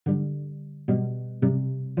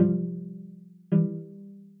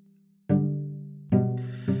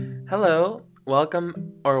Hello,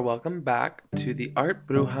 welcome back to the Art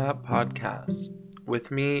Bruja podcast.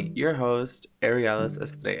 With me, your host, Arielis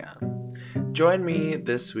Estrella. Join me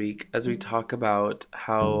this week as we talk about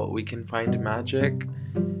how we can find magic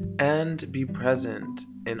and be present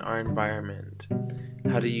in our environment,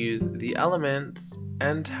 how to use the elements,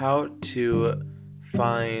 and how to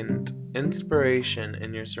find inspiration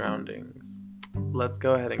in your surroundings. Let's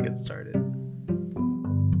go ahead and get started.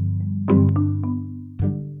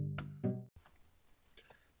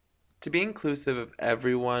 To be inclusive of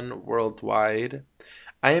everyone worldwide,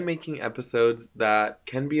 I am making episodes that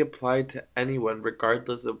can be applied to anyone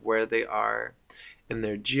regardless of where they are in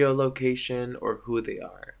their geolocation or who they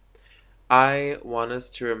are. I want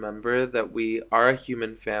us to remember that we are a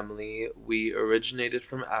human family. We originated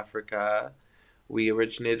from Africa. We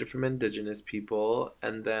originated from indigenous people.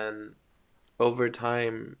 And then over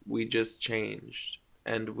time, we just changed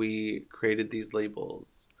and we created these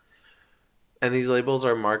labels. And these labels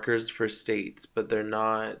are markers for states, but they're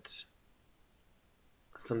not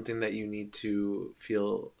something that you need to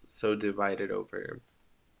feel so divided over.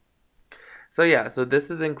 So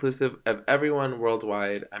this is inclusive of everyone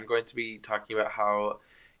worldwide. I'm going to be talking about how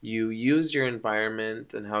you use your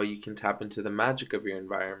environment and how you can tap into the magic of your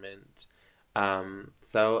environment.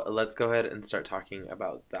 So let's go ahead and start talking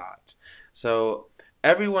about that. So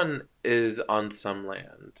everyone is on some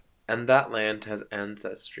land, and that land has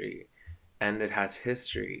ancestry, and it has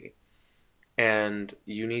history. And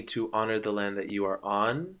you need to honor the land that you are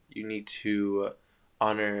on. You need to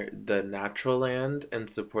honor the natural land and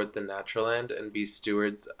support the natural land and be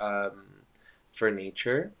stewards for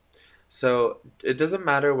nature. So it doesn't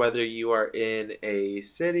matter whether you are in a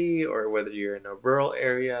city or whether you're in a rural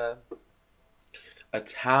area, a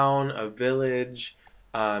town, a village.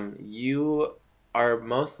 You are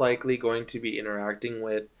most likely going to be interacting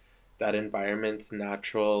with that environment's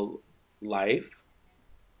natural life,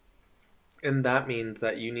 and that means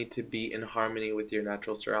that you need to be in harmony with your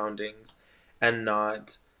natural surroundings and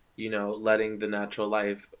not, letting the natural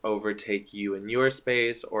life overtake you in your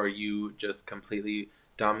space, or you just completely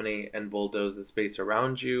dominate and bulldoze the space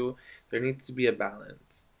around you. There needs to be a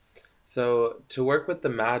balance. So, to work with the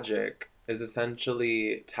magic is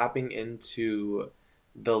essentially tapping into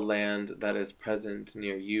the land that is present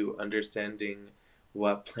near you, understanding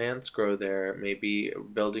what plants grow there, maybe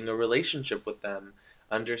building a relationship with them,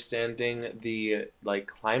 understanding the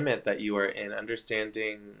climate that you are in,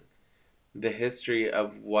 understanding the history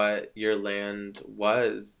of what your land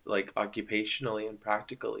was like occupationally and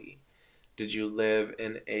practically. Did you live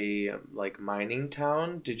in a mining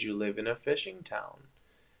town? Did you live in a fishing town?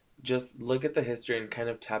 Just look at the history and kind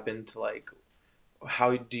of tap into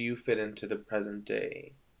how do you fit into the present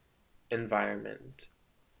day environment.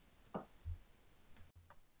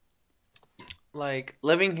 Like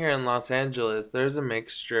living here in Los Angeles, there's a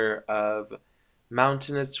mixture of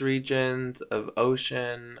mountainous regions, of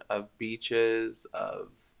ocean, of beaches,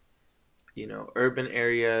 of urban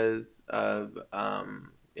areas, of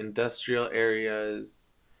industrial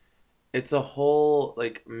areas. It's a whole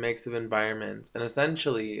mix of environments, and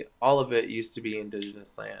essentially all of it used to be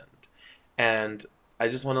indigenous land. And I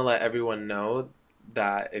just want to let everyone know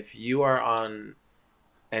that if you are on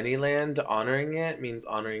any land, honoring it means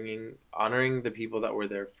honoring the people that were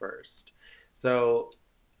there first. So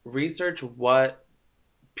research what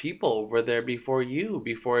people were there before you,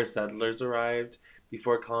 before settlers arrived,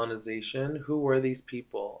 before colonization. Who were these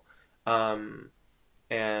people? Um,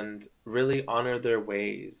 and really honor their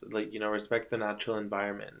ways, respect the natural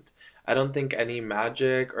environment. I don't think any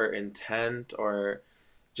magic or intent or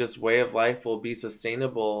just way of life will be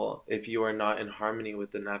sustainable if you are not in harmony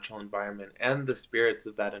with the natural environment and the spirits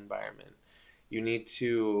of that environment. You need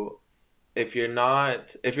to, if you're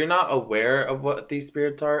not aware of what these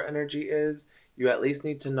spirits are, energy is, you at least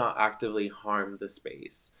need to not actively harm the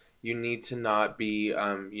space. You need to not be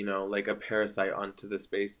like a parasite onto the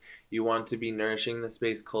space. You want to be nourishing the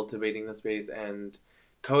space, cultivating the space, and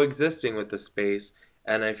coexisting with the space.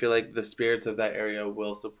 And I feel like the spirits of that area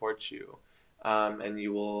will support you, and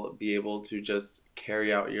you will be able to just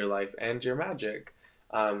carry out your life and your magic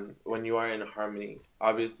when you are in harmony.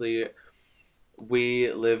 Obviously,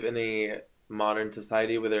 we live in a modern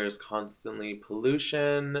society where there is constantly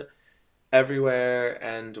pollution everywhere,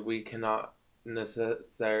 and we cannot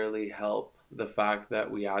necessarily help the fact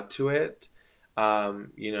that we add to it.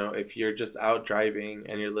 If you're just out driving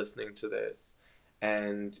and you're listening to this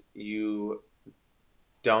and you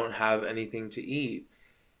don't have anything to eat,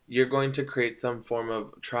 you're going to create some form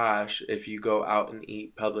of trash if you go out and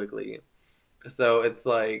eat publicly. So it's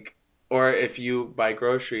like, or if you buy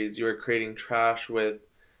groceries, you are creating trash with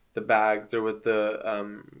the bags or with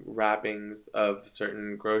the wrappings of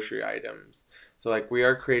certain grocery items. So, like, we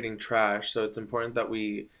are creating trash, so it's important that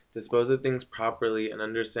we dispose of things properly and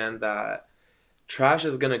understand that trash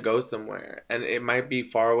is going to go somewhere and it might be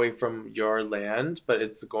far away from your land, but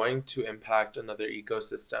it's going to impact another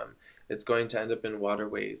ecosystem. It's going to end up in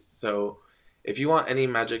waterways. So, if you want any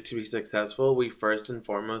magic to be successful, we first and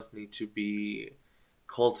foremost need to be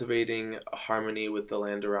cultivating harmony with the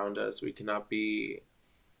land around us. We cannot be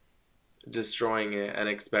destroying it and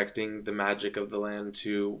expecting the magic of the land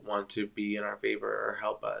to want to be in our favor or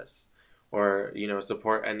help us or,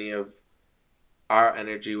 support any of our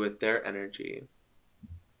energy with their energy.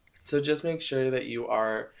 So just make sure that you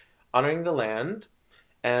are honoring the land.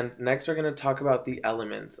 And next, we're going to talk about the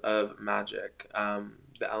elements of magic.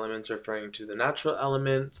 The elements referring to the natural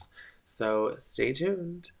elements. So stay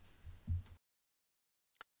tuned.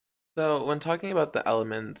 So when talking about the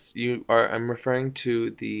elements, I'm referring to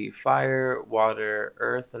the fire, water,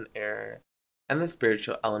 earth, and air, and the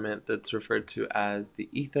spiritual element that's referred to as the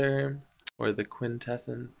ether or the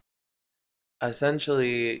quintessence.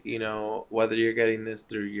 Essentially, whether you're getting this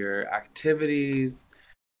through your activities,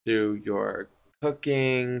 through your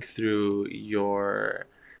cooking, through your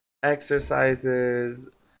exercises,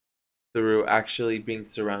 through actually being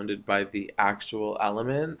surrounded by the actual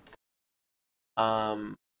elements,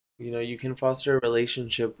 um, you can foster a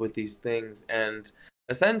relationship with these things. And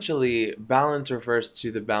essentially, balance refers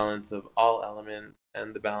to the balance of all elements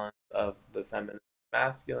and the balance of the feminine and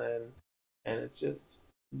masculine. And it's just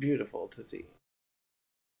beautiful to see.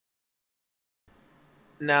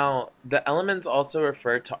 Now, the elements also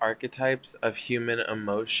refer to archetypes of human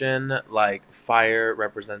emotion, like fire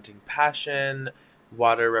representing passion,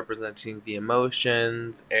 water representing the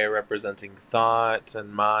emotions, air representing thought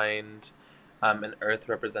and mind, and earth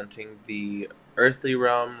representing the earthly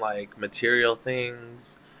realm, like material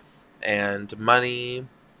things and money.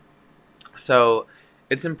 So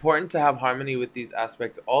it's important to have harmony with these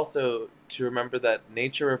aspects. Also, to remember that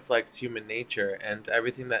nature reflects human nature, and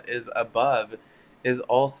everything that is above is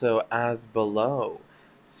also as below.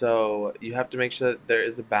 So you have to make sure that there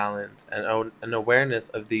is a balance and an awareness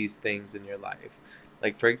of these things in your life.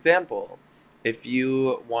 Like, for example, if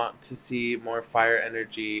you want to see more fire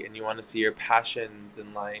energy and you want to see your passions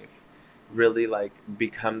in life really like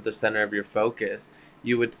become the center of your focus,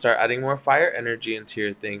 you would start adding more fire energy into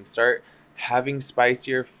your thing. Start having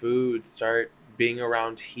spicier food, start being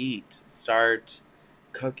around heat, start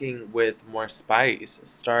cooking with more spice,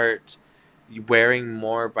 start wearing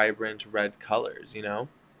more vibrant red colors.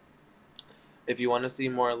 If you want to see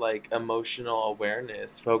more like emotional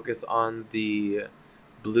awareness, focus on the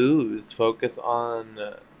blues, focus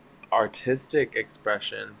on artistic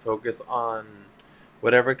expression, focus on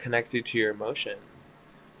whatever connects you to your emotions.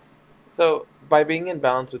 So, by being in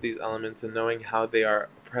balance with these elements and knowing how they are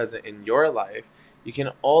present in your life, you can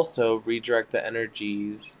also redirect the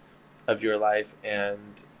energies of your life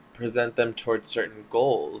and present them towards certain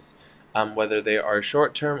goals, whether they are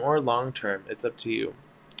short term or long term. It's up to you.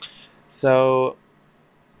 So,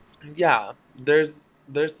 yeah, there's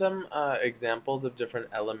some examples of different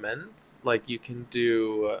elements. Like you can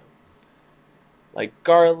do like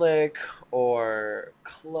garlic or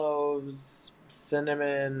cloves,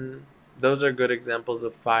 cinnamon. Those are good examples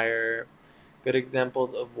of fire. Good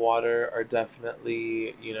examples of water are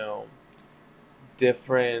definitely,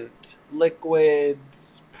 different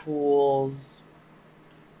liquids, pools,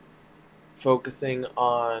 focusing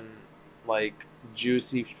on like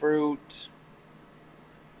juicy fruit,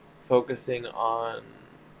 focusing on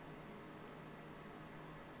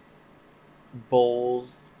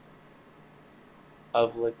bowls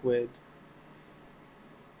of liquid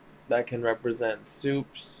that can represent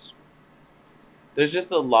soups. There's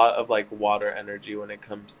just a lot of like water energy when it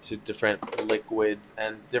comes to different liquids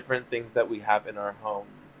and different things that we have in our home.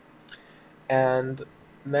 And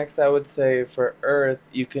next, I would say for earth,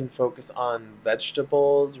 you can focus on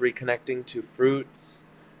vegetables, reconnecting to fruits,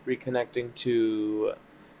 reconnecting to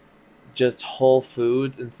just whole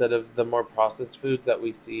foods instead of the more processed foods that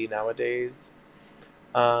we see nowadays.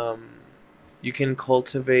 Um, you can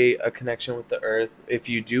cultivate a connection with the earth. If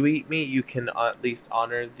you do eat meat, you can at least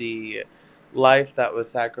honor the life that was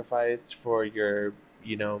sacrificed for your,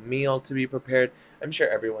 meal to be prepared. I'm sure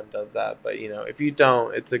everyone does that, but if you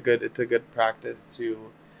don't, it's a good practice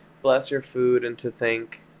to bless your food and to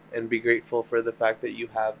thank and be grateful for the fact that you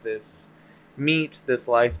have this meat, this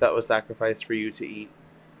life that was sacrificed for you to eat.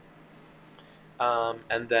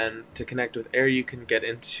 And then to connect with air, you can get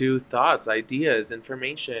into thoughts, ideas,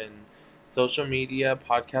 information. Social media,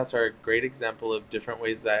 podcasts are a great example of different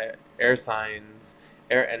ways that air signs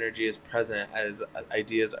air energy is present as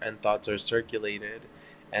ideas and thoughts are circulated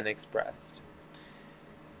and expressed.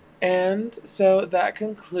 And so that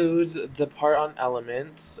concludes the part on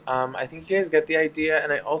elements. I think you guys get the idea,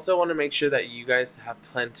 and I also want to make sure that you guys have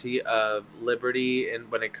plenty of liberty in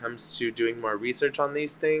when it comes to doing more research on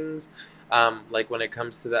these things. Like when it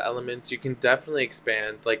comes to the elements, you can definitely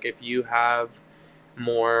expand. Like if you have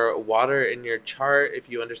more water in your chart, if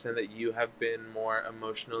you understand that you have been more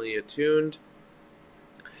emotionally attuned,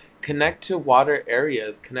 connect to water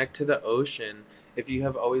areas, connect to the ocean. If you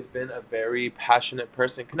have always been a very passionate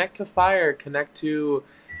person, connect to fire, connect to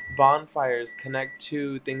bonfires, connect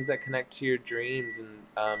to things that connect to your dreams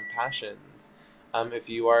and passions. If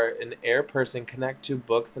you are an air person, connect to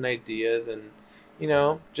books and ideas and,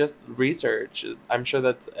 just research. I'm sure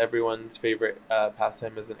that's everyone's favorite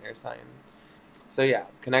pastime as an air sign. So yeah,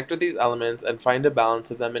 connect with these elements and find a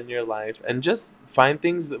balance of them in your life and just find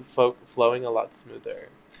things flowing a lot smoother.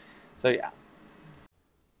 So yeah.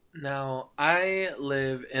 Now, I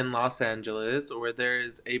live in Los Angeles where there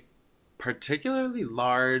is a particularly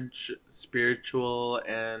large spiritual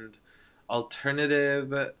and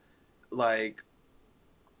alternative like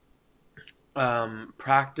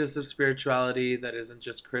practice of spirituality that isn't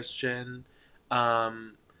just Christian.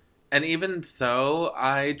 Um and even so,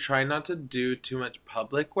 I try not to do too much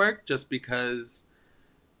public work just because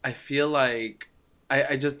I feel like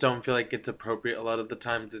I just don't feel like it's appropriate a lot of the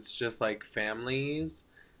times. It's just like families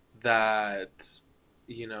that,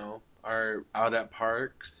 are out at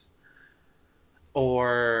parks.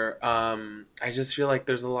 Or I just feel like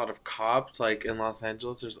there's a lot of cops. Like in Los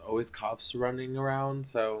Angeles, there's always cops running around.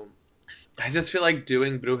 So I just feel like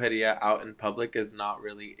doing brujeria out in public is not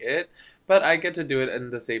really it. But I get to do it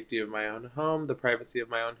in the safety of my own home, the privacy of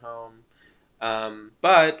my own home.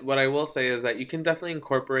 But what I will say is that you can definitely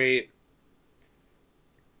incorporate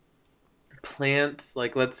plants.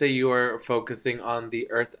 Like let's say you are focusing on the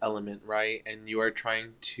earth element, right? And you are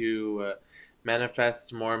trying to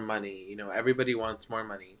manifest more money. Everybody wants more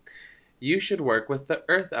money. You should work with the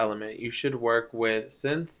earth element. You should work with,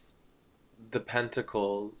 since the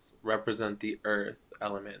pentacles represent the earth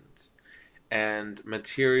element and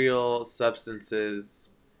material substances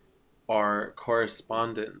are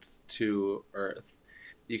correspondence to earth,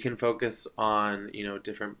 you can focus on,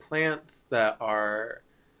 different plants that are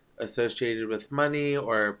associated with money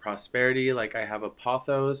or prosperity. Like I have a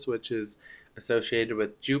pothos, which is associated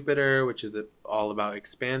with Jupiter, which is all about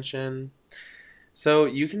expansion. So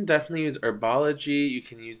you can definitely use herbology. You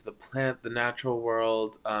can use the plant, the natural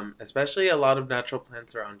world, especially a lot of natural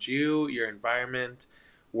plants around you, your environment.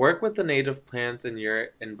 Work with the native plants in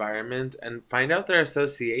your environment and find out their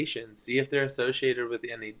associations. See if they're associated with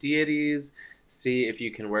any deities. See if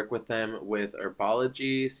you can work with them with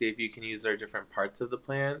herbology. See if you can use their different parts of the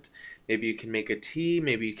plant. Maybe you can make a tea.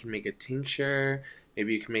 Maybe you can make a tincture.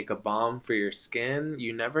 Maybe you can make a balm for your skin.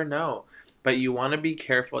 You never know, but you want to be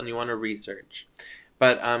careful and you want to research.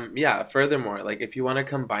 But yeah, furthermore, like if you want to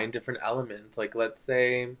combine different elements, like let's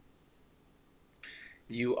say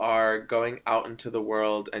you are going out into the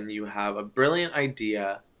world and you have a brilliant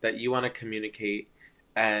idea that you want to communicate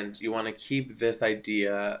and you want to keep this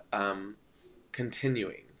idea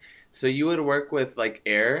continuing. So you would work with like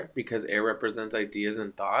air because air represents ideas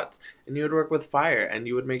and thoughts, and you would work with fire and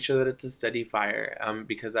you would make sure that it's a steady fire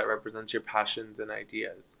because that represents your passions and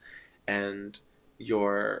ideas and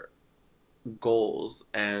your goals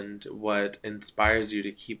and what inspires you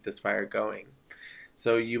to keep this fire going.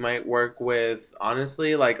 So you might work with,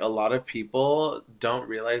 honestly, like a lot of people don't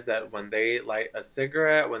realize that when they light a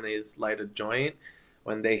cigarette, when they light a joint,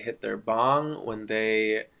 when they hit their bong, when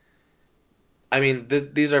they, I mean,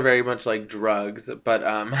 these are very much like drugs, but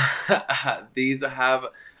these have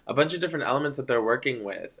a bunch of different elements that they're working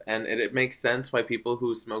with, and it makes sense why people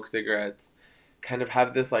who smoke cigarettes kind of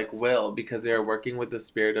have this like will because they are working with the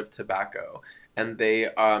spirit of tobacco, and they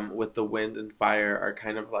with the wind and fire are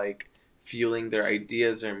kind of like fueling their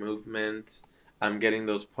ideas, their movement, getting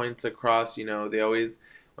those points across. They always,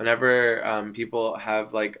 whenever people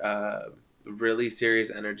have like a really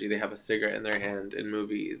serious energy, they have a cigarette in their hand in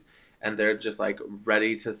movies and they're just like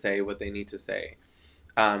ready to say what they need to say.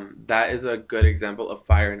 That is a good example of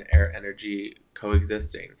fire and air energy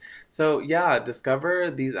coexisting. So, yeah,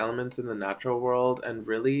 discover these elements in the natural world and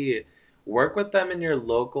really work with them in your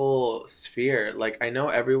local sphere. Like, I know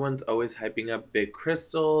everyone's always hyping up big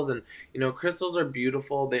crystals, and crystals are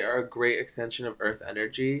beautiful, they are a great extension of earth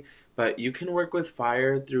energy. But you can work with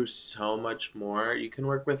fire through so much more. You can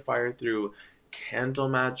work with fire through candle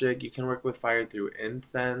magic, you can work with fire through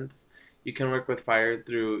incense, you can work with fire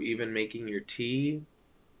through even making your tea.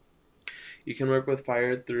 You can work with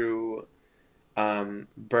fire through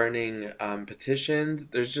burning petitions.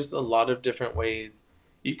 There's just a lot of different ways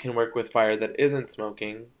you can work with fire that isn't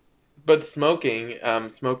smoking. But smoking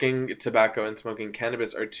tobacco and smoking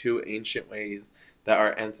cannabis are two ancient ways that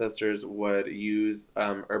our ancestors would use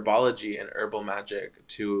herbology and herbal magic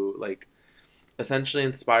to like essentially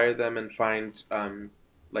inspire them and find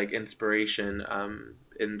like inspiration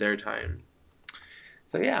in their time.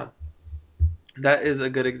 So yeah, that is a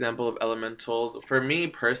good example of elementals. For me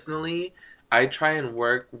personally, I try and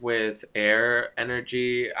work with air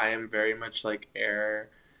energy. I am very much like air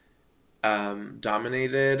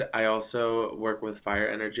dominated. I also work with fire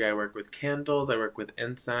energy. I work with candles. I work with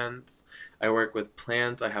incense. I work with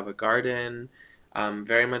plants. I have a garden.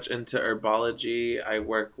 Very much into herbology. I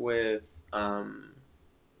work with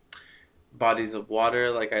bodies of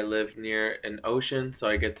water. Like I live near an ocean, so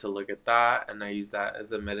I get to look at that, and I use that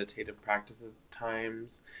as a meditative practice at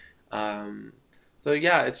times. Um, so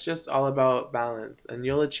yeah, it's just all about balance, and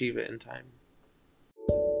you'll achieve it in time.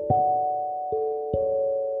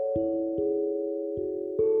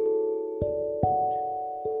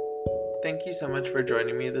 Thank you so much for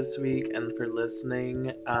joining me this week and for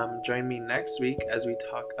listening. Join me next week as we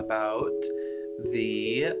talk about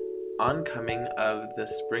the oncoming of the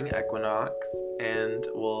spring equinox, and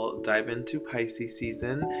we'll dive into Pisces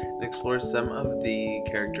season and explore some of the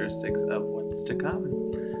characteristics of what's to come.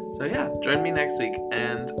 So, yeah, join me next week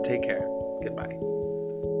and take care. Goodbye.